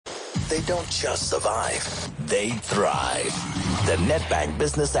they don't just survive, they thrive. The Nedbank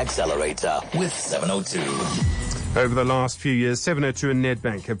Business Accelerator with 702. Over the last few years, 702 and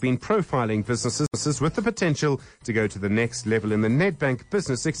Nedbank have been profiling businesses with the potential to go to the next level in the Nedbank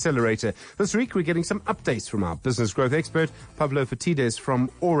Business Accelerator. This week, we're getting some updates from our business growth expert, Pablo Fertides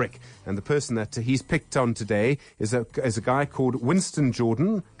from Auric. And the person that he's picked on today is a guy called Winstone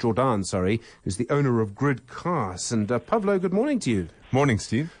Jordaan, who's the owner of GridCars. And Pablo, good morning to you. Morning,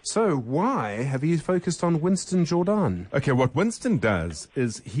 Steve. So why have you focused on Winstone Jordaan? Okay, what Winstone does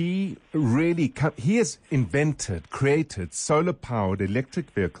is he has created solar-powered electric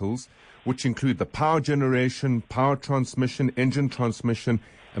vehicles, which include the power generation, power transmission, engine transmission,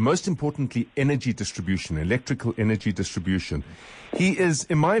 and most importantly, energy distribution, electrical energy distribution. He is,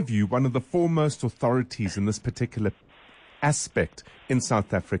 in my view, one of the foremost authorities in this particular aspect in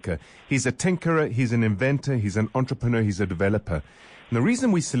South Africa. He's a tinkerer, he's an inventor, he's an entrepreneur, he's a developer. And the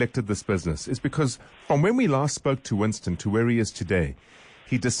reason we selected this business is because from when we last spoke to Winstone to where he is today,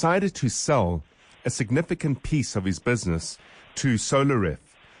 he decided to sell a significant piece of his business to SolarF,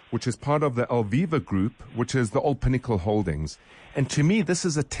 which is part of the Alviva Group, which is the Old Pinnacle Holdings. And to me, this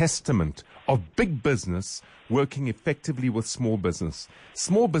is a testament of big business working effectively with small business.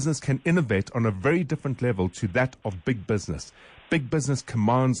 Small business can innovate on a very different level to that of big business. Big business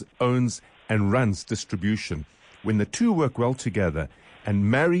commands, owns, and runs distribution. When the two work well together and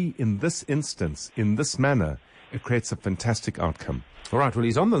marry in this instance, in this manner, it creates a fantastic outcome. All right, well,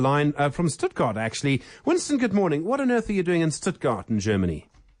 he's on the line from Stuttgart, actually. Winston, good morning. What on earth are you doing in Stuttgart in Germany?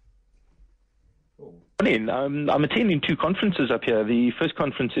 I'm attending two conferences up here. The first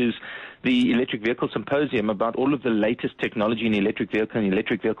conference is the Electric Vehicle Symposium about all of the latest technology in electric vehicle and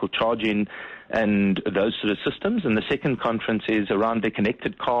electric vehicle charging and those sort of systems. And the second conference is around the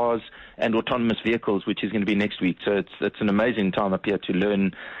connected cars and autonomous vehicles, which is going to be next week. So it's an amazing time up here to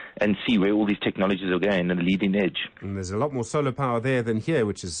learn and see where all these technologies are going and the leading edge. And there's a lot more solar power there than here,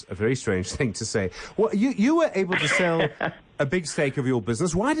 which is a very strange thing to say. Well, you were able to sell a big stake of your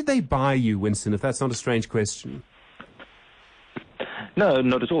business. Why did they buy you, Winston, if that's not a strange question? No,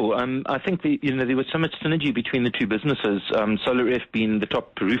 not at all. I think there was so much synergy between the two businesses, SolarF being the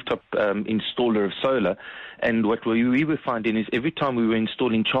top rooftop installer of solar. And what we were finding is every time we were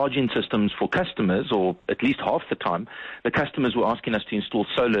installing charging systems for customers, or at least half the time, the customers were asking us to install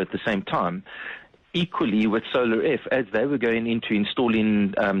solar at the same time. Equally with SolarF, as they were going into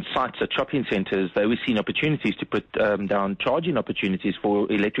installing sites at shopping centres, they were seeing opportunities to put down charging opportunities for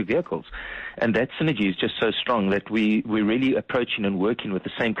electric vehicles. And that synergy is just so strong that we're really approaching and working with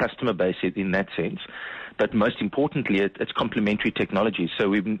the same customer base in that sense. But most importantly, it's complementary technology.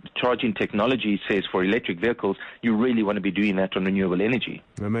 So charging technology says for electric vehicles, you really want to be doing that on renewable energy.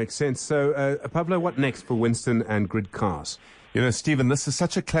 That makes sense. So, Pablo, what next for Winstone and GridCars? You know, Stephen, this is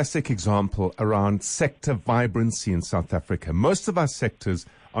such a classic example around sector vibrancy in South Africa. Most of our sectors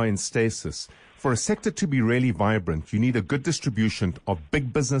are in stasis. For a sector to be really vibrant, you need a good distribution of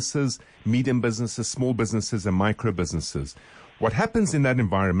big businesses, medium businesses, small businesses, and micro businesses. What happens in that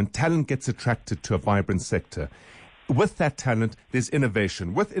environment, talent gets attracted to a vibrant sector. With that talent, there's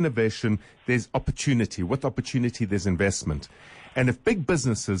innovation. With innovation, there's opportunity. With opportunity, there's investment. And if big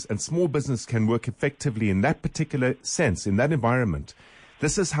businesses and small business can work effectively in that particular sense, in that environment,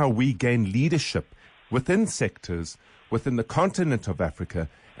 this is how we gain leadership within sectors, within the continent of Africa,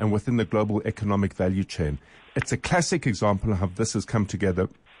 and within the global economic value chain. It's a classic example of how this has come together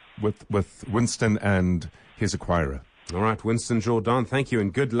with Winstone and his acquirer. All right, Winstone Jordaan, thank you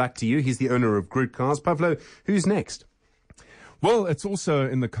and good luck to you. He's the owner of GridCars. Pablo, who's next? Well, it's also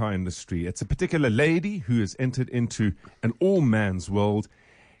in the car industry. It's a particular lady who has entered into an all-man's world.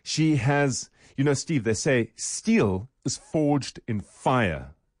 She has, you know, Steve, they say steel is forged in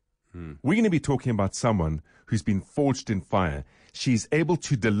fire. We're going to be talking about someone who's been forged in fire. She's able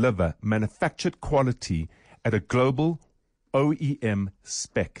to deliver manufactured quality at a global OEM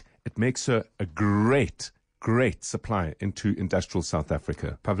spec. It makes her a great supply into industrial South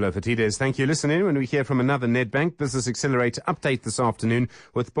Africa. Pablo Fertides, thank you. Listen in when we hear from another Nedbank Business Accelerator update this afternoon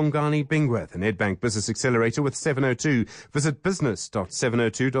with Bongani Bingworth, a Nedbank Business Accelerator with 702. Visit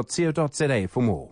business.702.co.za for more.